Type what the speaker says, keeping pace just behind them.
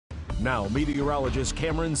Now, meteorologist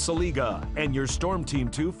Cameron Saliga and your Storm Team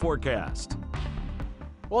 2 forecast.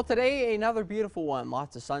 Well, today another beautiful one.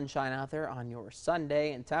 Lots of sunshine out there on your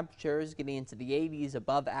Sunday, and temperatures getting into the 80s,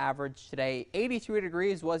 above average today. 83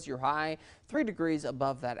 degrees was your high, 3 degrees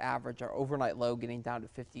above that average. Our overnight low getting down to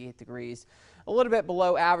 58 degrees. A little bit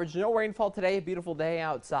below average. No rainfall today. A beautiful day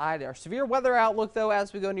outside. Our severe weather outlook, though,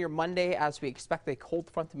 as we go into your Monday, as we expect a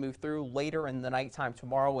cold front to move through later in the nighttime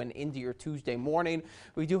tomorrow and into your Tuesday morning.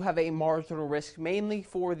 We do have a marginal risk, mainly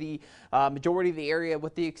for the majority of the area,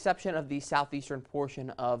 with the exception of the southeastern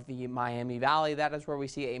portion of the Miami Valley. That is where we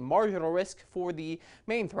see a marginal risk for the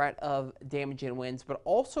main threat of damaging winds, but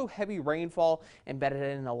also heavy rainfall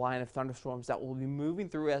embedded in a line of thunderstorms that will be moving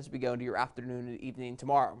through as we go into your afternoon and evening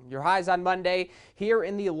tomorrow. Your highs on Monday here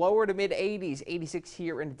in the lower to mid 80s, 86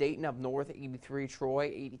 here in Dayton up north, 83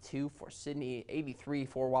 Troy, 82 for Sydney, 83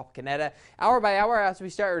 for Wapakoneta. Hour by hour as we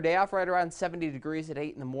start our day off right around 70 degrees at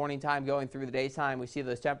 8 in the morning time. Going through the daytime, we see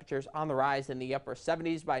those temperatures on the rise in the upper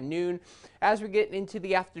 70s by noon. As we get into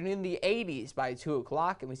the afternoon, the 80s by 2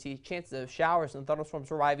 o'clock, and we see chances of showers and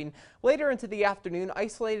thunderstorms arriving later into the afternoon,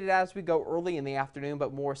 isolated as we go early in the afternoon,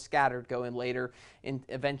 but more scattered going later and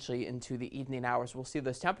eventually into the evening hours. We'll see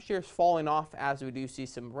those temperatures falling off as we do see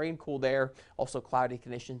some rain cooled air, also cloudy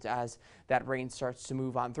conditions as that rain starts to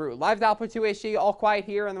move on through. Live Doppler 2 HD, all quiet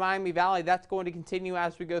here in the Miami Valley. That's going to continue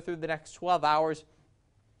as we go through the next 12 hours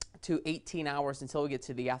to 18 hours until we get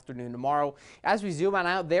to the afternoon tomorrow. As we zoom on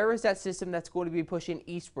out, there is that system that's going to be pushing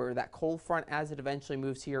eastward, that cold front, as it eventually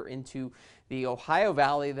moves here into the Ohio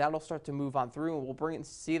Valley. That'll start to move on through, and we'll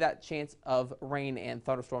see that chance of rain and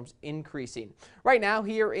thunderstorms increasing. Right now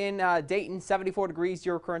here in Dayton, 74 degrees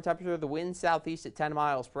your current temperature. The wind southeast at 10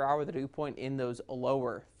 miles per hour. The dew point in those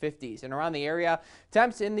lower 50s. And around the area,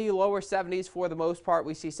 temps in the lower 70s for the most part.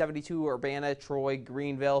 We see 72 Urbana, Troy,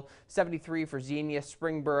 Greenville, 73 for Xenia,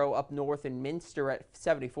 Springboro up north, and Minster at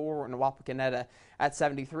 74, and Wapakoneta at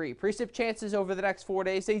 73. Precip chances over the next 4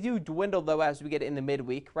 days, they do dwindle though as we get in the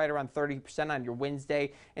midweek, right around 30% on your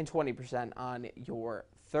Wednesday and 20% on your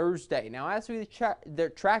Thursday. Now, as we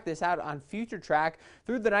track this out on Future Track,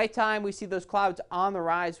 through the nighttime, we see those clouds on the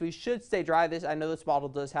rise. We should stay dry. I know this model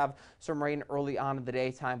does have some rain early on in the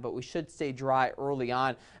daytime, but we should stay dry early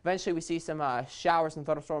on. Eventually, we see some showers and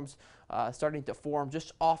thunderstorms starting to form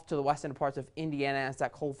just off to the western parts of Indiana as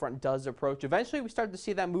that cold front does approach. Eventually, we start to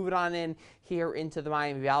see that moving on in here into the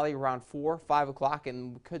Miami Valley around 4, 5 o'clock,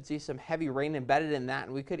 and we could see some heavy rain embedded in that,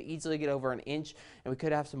 and we could easily get over an inch, and we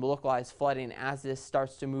could have some localized flooding as this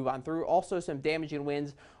starts to move on through. Also, some damaging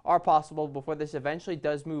winds are possible before this eventually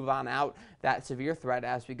does move on out that severe threat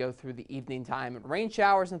as we go through the evening time. And rain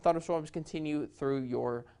showers and thunderstorms continue through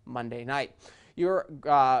your Monday night. Your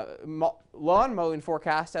lawn mowing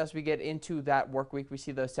forecast as we get into that work week, we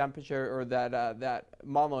see those temperature or that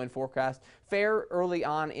lawn mowing forecast fair early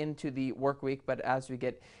on into the work week, but as we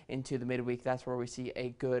get into the midweek, that's where we see a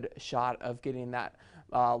good shot of getting that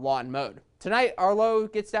lawn mowed. Tonight, our low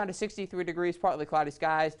gets down to 63 degrees, partly cloudy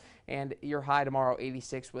skies, and your high tomorrow,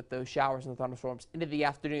 86, with those showers and thunderstorms into the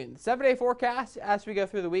afternoon. 7-day forecast, as we go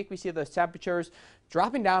through the week, we see those temperatures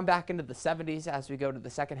dropping down back into the 70s as we go to the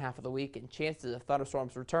second half of the week, and chances of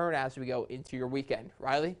thunderstorms return as we go into your weekend.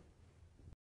 Riley?